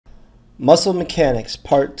Muscle Mechanics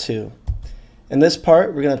Part 2. In this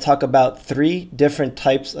part, we're going to talk about 3 different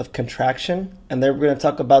types of contraction, and then we're going to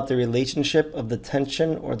talk about the relationship of the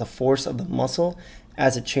tension or the force of the muscle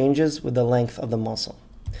as it changes with the length of the muscle.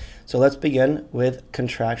 So let's begin with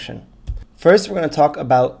contraction. First, we're going to talk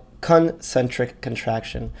about concentric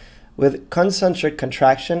contraction. With concentric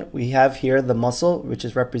contraction, we have here the muscle, which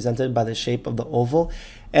is represented by the shape of the oval,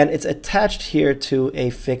 and it's attached here to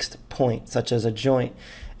a fixed point, such as a joint.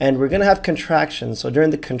 And we're going to have contraction. So during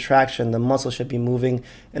the contraction, the muscle should be moving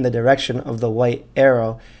in the direction of the white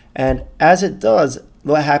arrow. And as it does,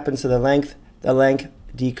 what happens to the length? The length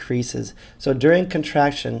decreases. So during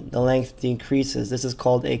contraction, the length decreases. This is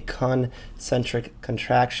called a concentric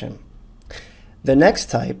contraction. The next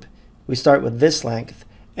type, we start with this length.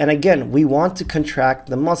 And again, we want to contract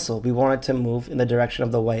the muscle. We want it to move in the direction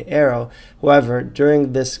of the white arrow. However,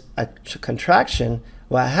 during this contraction,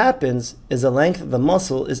 what happens is the length of the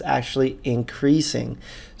muscle is actually increasing.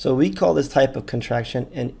 So we call this type of contraction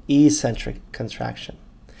an eccentric contraction.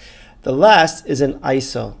 The last is an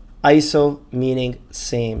iso. Iso meaning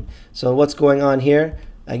same. So what's going on here?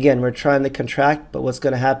 Again, we're trying to contract, but what's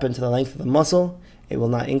going to happen to the length of the muscle? It will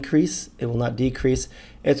not increase. It will not decrease.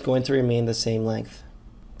 It's going to remain the same length.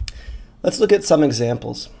 Let's look at some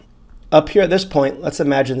examples. Up here at this point, let's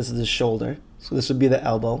imagine this is the shoulder. So this would be the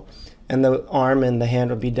elbow, and the arm and the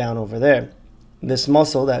hand would be down over there. This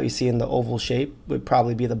muscle that we see in the oval shape would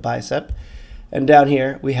probably be the bicep. And down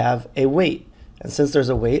here we have a weight. And since there's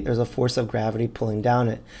a weight, there's a force of gravity pulling down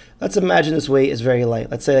it. Let's imagine this weight is very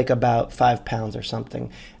light. Let's say like about 5 pounds or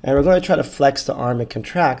something. And we're going to try to flex the arm and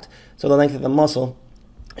contract, so the length of the muscle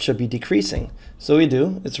should be decreasing. So we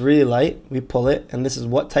do, it's really light, we pull it, and this is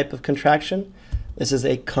what type of contraction? This is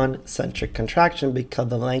a concentric contraction because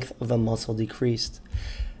the length of the muscle decreased.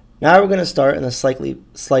 Now we're going to start in a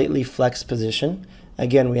slightly flexed position.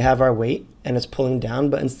 Again, we have our weight and it's pulling down,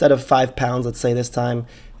 but instead of 5 pounds, let's say this time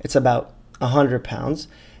it's about 100 pounds.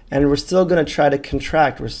 And we're still going to try to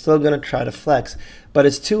contract, we're still going to try to flex, but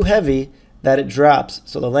it's too heavy that it drops,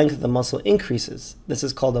 so the length of the muscle increases. This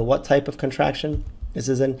is called a what type of contraction? This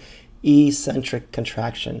is an eccentric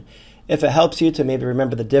contraction. If it helps you to maybe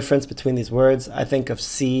remember the difference between these words, I think of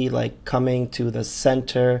C like coming to the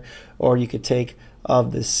center, or you could take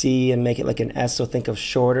of the C and make it like an S, so think of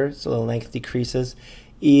shorter, so the length decreases.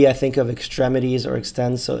 E, I think of extremities or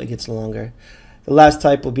extends, so it gets longer. The last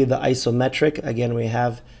type will be the isometric. Again, we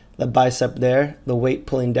have the bicep there, the weight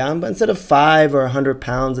pulling down, but instead of 5 or 100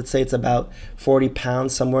 pounds, let's say it's about 40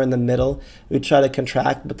 pounds, somewhere in the middle. We try to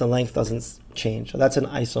contract, but the length doesn't change. So that's an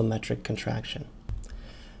isometric contraction.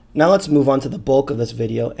 Now let's move on to the bulk of this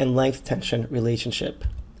video and length-tension relationship.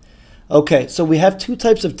 Okay, so we have 2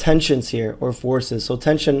 types of tensions here, or forces. So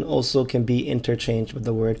tension also can be interchanged with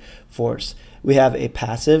the word force. We have a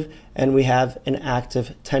passive and we have an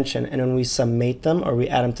active tension. And when we summate them or we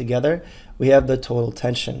add them together, we have the total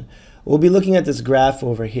tension. We'll be looking at this graph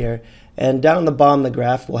over here. And down on the bottom of the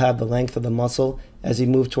graph, we'll have the length of the muscle. As you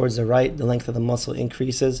move towards the right, the length of the muscle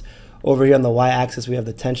increases. Over here on the y-axis, we have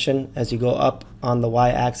the tension. As you go up on the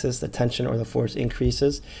y-axis, the tension or the force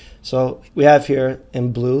increases. So we have here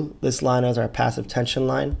in blue, this line is our passive tension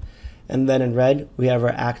line. And then in red, we have our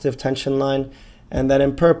active tension line. And then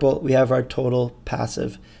in purple, we have our total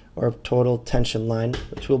passive or total tension line,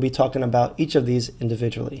 which we'll be talking about each of these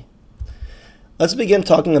individually. Let's begin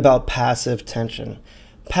talking about passive tension.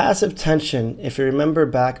 Passive tension, if you remember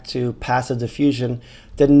back to passive diffusion,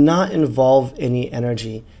 did not involve any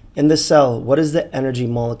energy. In the cell, what is the energy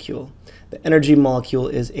molecule? The energy molecule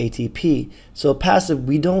is ATP. So passive,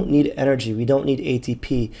 we don't need energy, we don't need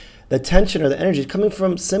ATP. The tension or the energy is coming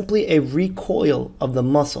from simply a recoil of the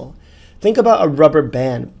muscle. Think about a rubber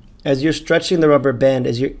band. As you're stretching the rubber band,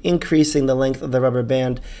 as you're increasing the length of the rubber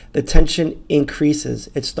band, the tension increases.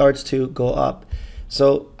 It starts to go up.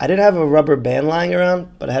 So I didn't have a rubber band lying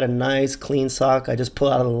around, but I had a nice clean sock I just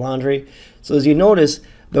pulled out of the laundry. So as you notice,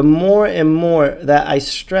 the more and more that I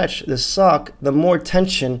stretch the sock, the more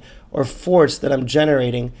tension or force that I'm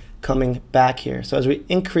generating coming back here. So as we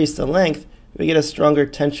increase the length, we get a stronger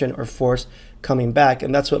tension or force coming back,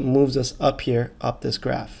 and that's what moves us up here, up this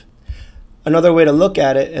graph. Another way to look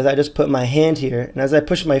at it is I just put my hand here, and as I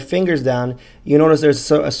push my fingers down, you notice there's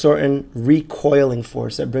a certain recoiling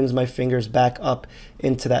force that brings my fingers back up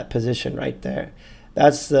into that position right there.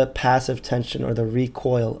 That's the passive tension or the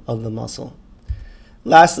recoil of the muscle.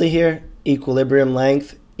 Lastly here, equilibrium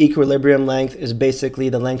length. Equilibrium length is basically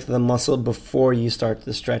the length of the muscle before you start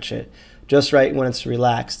to stretch it, just right when it's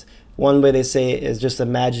relaxed. One way they say it is just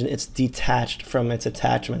imagine it's detached from its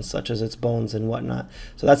attachments, such as its bones and whatnot.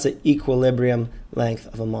 So that's the equilibrium length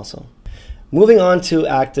of a muscle. Moving on to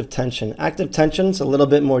active tension. Active tension is a little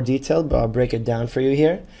bit more detailed, but I'll break it down for you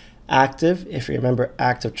here. Active, if you remember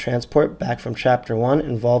active transport back from chapter 1,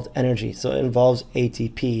 involved energy. So it involves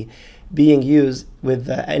ATP being used with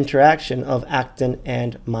the interaction of actin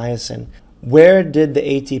and myosin. Where did the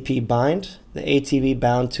ATP bind? The ATP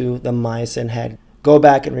bound to the myosin head. Go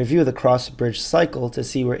back and review the cross-bridge cycle to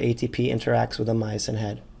see where ATP interacts with the myosin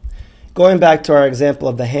head. Going back to our example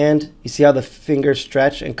of the hand, you see how the fingers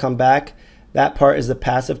stretch and come back? That part is the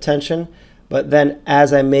passive tension. But then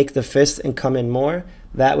as I make the fist and come in more,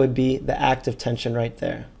 that would be the active tension right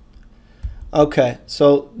there. Okay,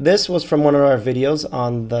 so this was from one of our videos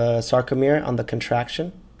on the sarcomere, on the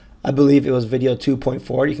contraction. I believe it was video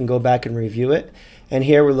 2.4. You can go back and review it. And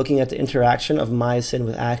here we're looking at the interaction of myosin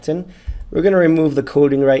with actin. We're going to remove the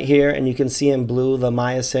coding right here, and you can see in blue the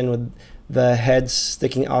myosin with the heads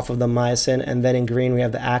sticking off of the myosin, and then in green we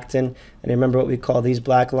have the actin. And remember what we call these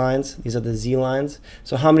black lines? These are the Z lines.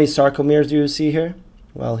 So how many sarcomeres do you see here?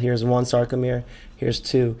 Well, here's one sarcomere, here's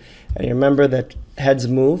two. And you remember that heads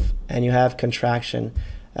move and you have contraction.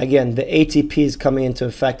 Again, the ATP is coming into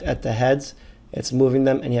effect at the heads. It's moving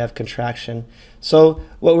them and you have contraction. So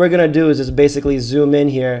what we're going to do is just basically zoom in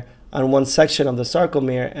here on one section of the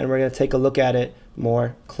sarcomere, and we're going to take a look at it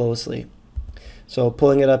more closely. So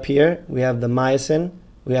pulling it up here, we have the myosin,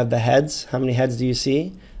 we have the heads. How many heads do you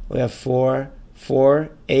see? We have 4,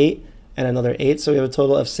 8, and another 8. So we have a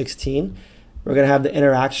total of 16. We're going to have the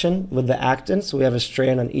interaction with the actin. So we have a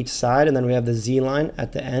strand on each side, and then we have the Z line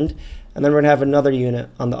at the end. And then we're going to have another unit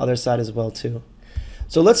on the other side as well too.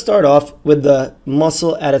 So let's start off with the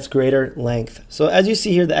muscle at its greater length. So as you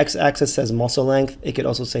see here, the x-axis says muscle length. It could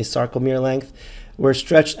also say sarcomere length. We're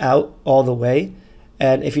stretched out all the way.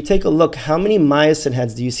 And if you take a look, how many myosin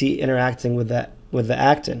heads do you see interacting with the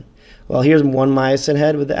actin? Well, here's one myosin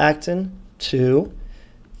head with the actin, 2,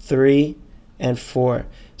 3, and 4.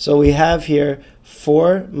 So we have here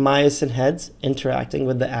 4 myosin heads interacting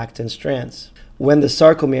with the actin strands when the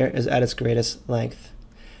sarcomere is at its greatest length.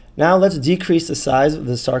 Now let's decrease the size of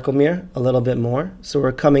the sarcomere a little bit more. So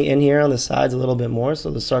we're coming in here on the sides a little bit more, so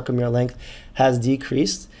the sarcomere length has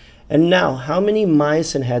decreased. And now, how many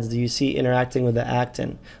myosin heads do you see interacting with the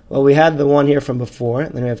actin? Well, we had the one here from before,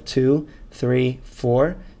 and then we have 2, 3,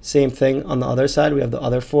 4. Same thing on the other side, we have the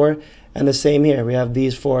other 4. And the same here, we have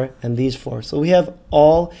these 4 and these 4. So we have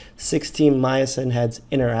all 16 myosin heads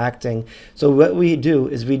interacting. So what we do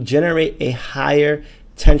is we generate a higher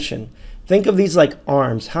tension. Think of these like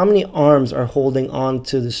arms. How many arms are holding on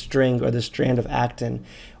to the string or the strand of actin?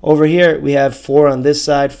 Over here, we have 4 on this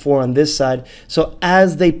side, 4 on this side. So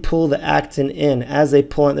as they pull the actin in, as they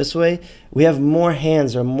pull it this way, we have more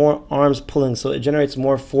hands or more arms pulling. So it generates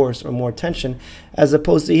more force or more tension, as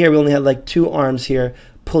opposed to here, we only had like 2 arms here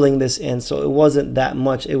pulling this in. So it wasn't that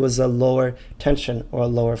much. It was a lower tension or a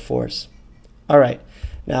lower force. All right,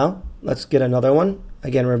 now let's get another one.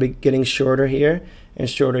 Again, we're getting shorter here and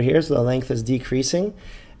shorter here, so the length is decreasing.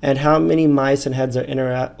 And how many myosin heads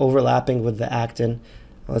are overlapping with the actin?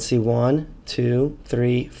 Let's see, 1, 2,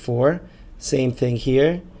 3, 4. Same thing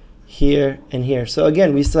here, here, and here. So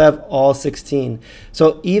again, we still have all 16.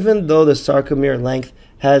 So even though the sarcomere length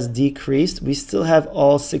has decreased, we still have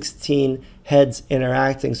all 16 heads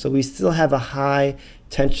interacting. So we still have a high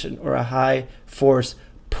tension or a high force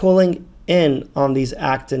pulling in on these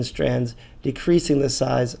actin strands, decreasing the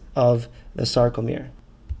size of the sarcomere.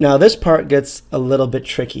 Now this part gets a little bit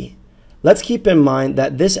tricky. Let's keep in mind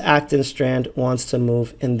that this actin strand wants to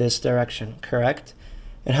move in this direction, correct?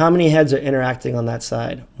 And how many heads are interacting on that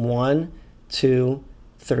side? 1, 2,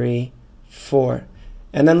 3, 4.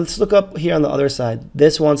 And then let's look up here on the other side.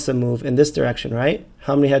 This wants to move in this direction, right?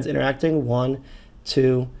 How many heads interacting? 1,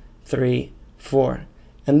 2, 3, 4.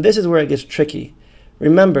 And this is where it gets tricky.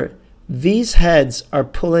 Remember, these heads are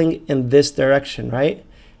pulling in this direction, right?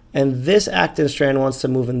 And this actin strand wants to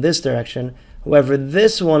move in this direction. However,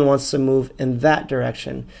 this one wants to move in that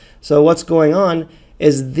direction. So what's going on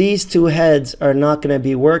is these 2 heads are not going to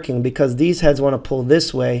be working because these heads want to pull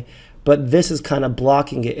this way, but this is kind of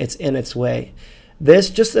blocking it. It's in its way.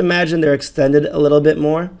 This, just imagine they're extended a little bit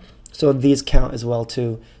more, so these count as well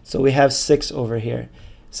too. So we have 6 over here.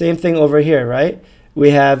 Same thing over here, right?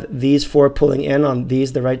 We have these 4 pulling in on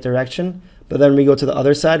these the right direction, but then we go to the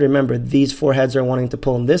other side. Remember, these 4 heads are wanting to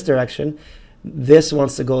pull in this direction. This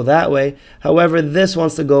wants to go that way. However, this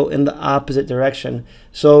wants to go in the opposite direction.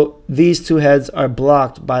 So these 2 heads are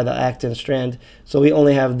blocked by the actin strand. So we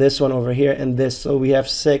only have this one over here and this. So we have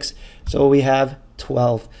 6. So we have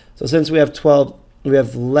 12. So since we have 12, we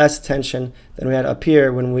have less tension than we had up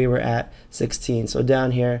here when we were at 16. So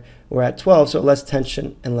down here, we're at 12, so less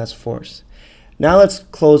tension and less force. Now let's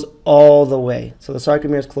close all the way. So the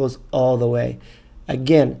sarcomeres close all the way.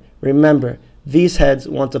 Again, remember, these heads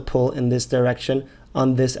want to pull in this direction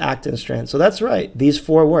on this actin strand. So that's right, these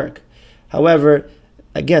four work. However,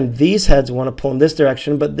 again, these heads want to pull in this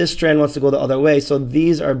direction, but this strand wants to go the other way, so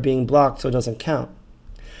these are being blocked, so it doesn't count.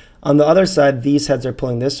 On the other side, these heads are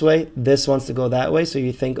pulling this way, this wants to go that way, so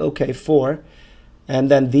you think, okay, 4. And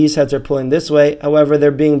then these heads are pulling this way, however,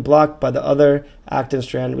 they're being blocked by the other actin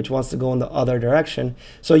strand, which wants to go in the other direction.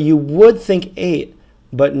 So you would think 8,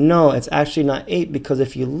 but no, it's actually not 8, because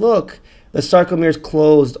if you look, the sarcomere is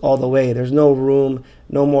closed all the way. There's no room,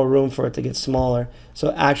 no more room for it to get smaller.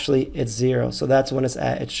 So actually it's 0. So that's when it's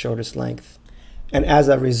at its shortest length. And as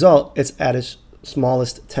a result, it's at its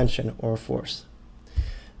smallest tension or force.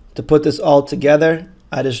 To put this all together,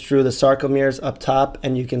 I just drew the sarcomeres up top,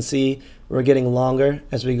 and you can see we're getting longer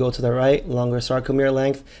as we go to the right, longer sarcomere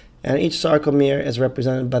length, and each sarcomere is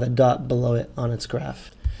represented by the dot below it on its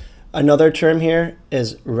graph. Another term here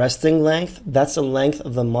is resting length. That's the length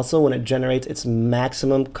of the muscle when it generates its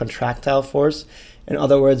maximum contractile force. In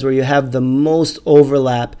other words, where you have the most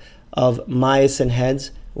overlap of myosin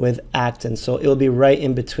heads with actin. So it will be right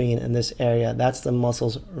in between in this area. That's the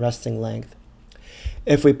muscle's resting length.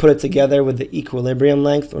 If we put it together with the equilibrium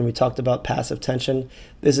length, when we talked about passive tension,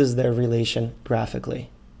 this is their relation graphically.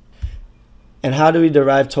 And how do we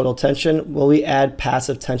derive total tension? Well, we add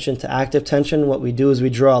passive tension to active tension. What we do is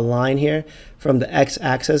we draw a line here from the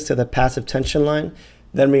x-axis to the passive tension line.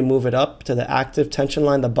 Then we move it up to the active tension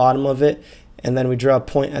line, the bottom of it. And then we draw a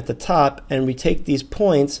point at the top. And we take these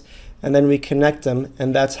points and then we connect them.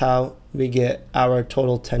 And that's how we get our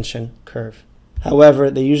total tension curve.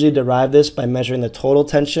 However, they usually derive this by measuring the total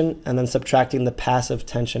tension and then subtracting the passive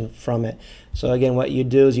tension from it. So again, what you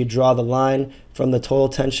do is you draw the line from the total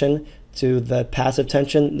tension to the passive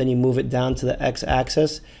tension, then you move it down to the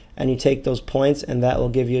x-axis, and you take those points, and that will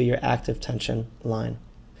give you your active tension line.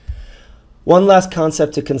 One last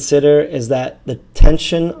concept to consider is that the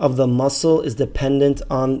tension of the muscle is dependent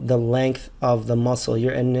on the length of the muscle,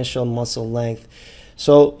 your initial muscle length.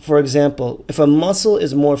 So, for example, if a muscle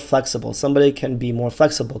is more flexible, somebody can be more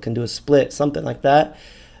flexible, can do a split, something like that,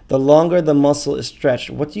 the longer the muscle is stretched,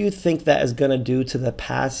 what do you think that is going to do to the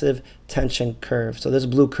passive tension curve? So this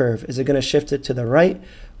blue curve, is it going to shift it to the right,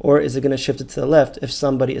 or is it going to shift it to the left if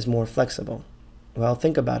somebody is more flexible? Well,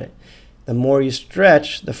 think about it. The more you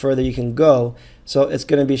stretch, the further you can go. So it's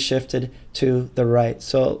going to be shifted to the right.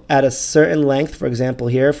 So at a certain length, for example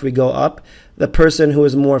here, if we go up, the person who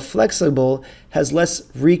is more flexible has less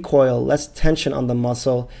recoil, less tension on the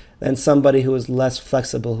muscle than somebody who is less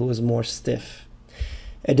flexible, who is more stiff.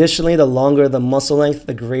 Additionally, the longer the muscle length,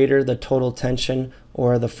 the greater the total tension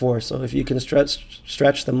or the force. So if you can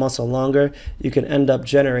stretch the muscle longer, you can end up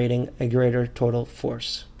generating a greater total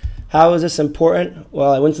force. How is this important?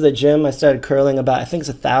 Well, I went to the gym, I started curling about, I think it's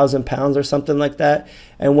 1,000 pounds or something like that.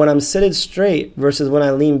 And when I'm sitting straight versus when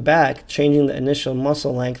I lean back, changing the initial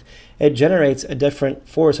muscle length, it generates a different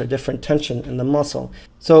force or different tension in the muscle.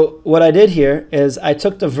 So what I did here is I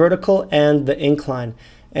took the vertical and the incline,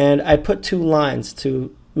 and I put 2 lines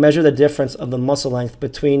to measure the difference of the muscle length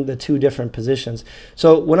between the 2 different positions.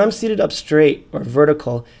 So when I'm seated up straight or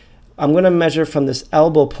vertical, I'm going to measure from this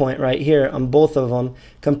elbow point right here on both of them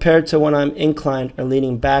compared to when I'm inclined or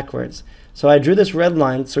leaning backwards. So I drew this red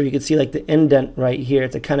line so you can see like the indent right here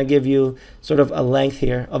to kind of give you sort of a length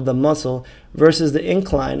here of the muscle, versus the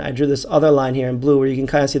incline. I drew this other line here in blue where you can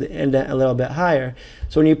kind of see the indent a little bit higher.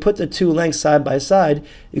 So when you put the 2 lengths side by side,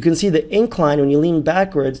 you can see the incline when you lean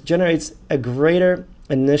backwards generates a greater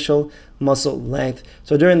initial muscle length.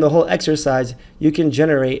 So during the whole exercise, you can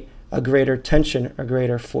generate a greater tension or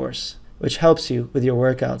greater force, which helps you with your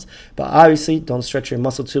workouts. But obviously, don't stretch your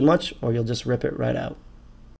muscle too much or you'll just rip it right out.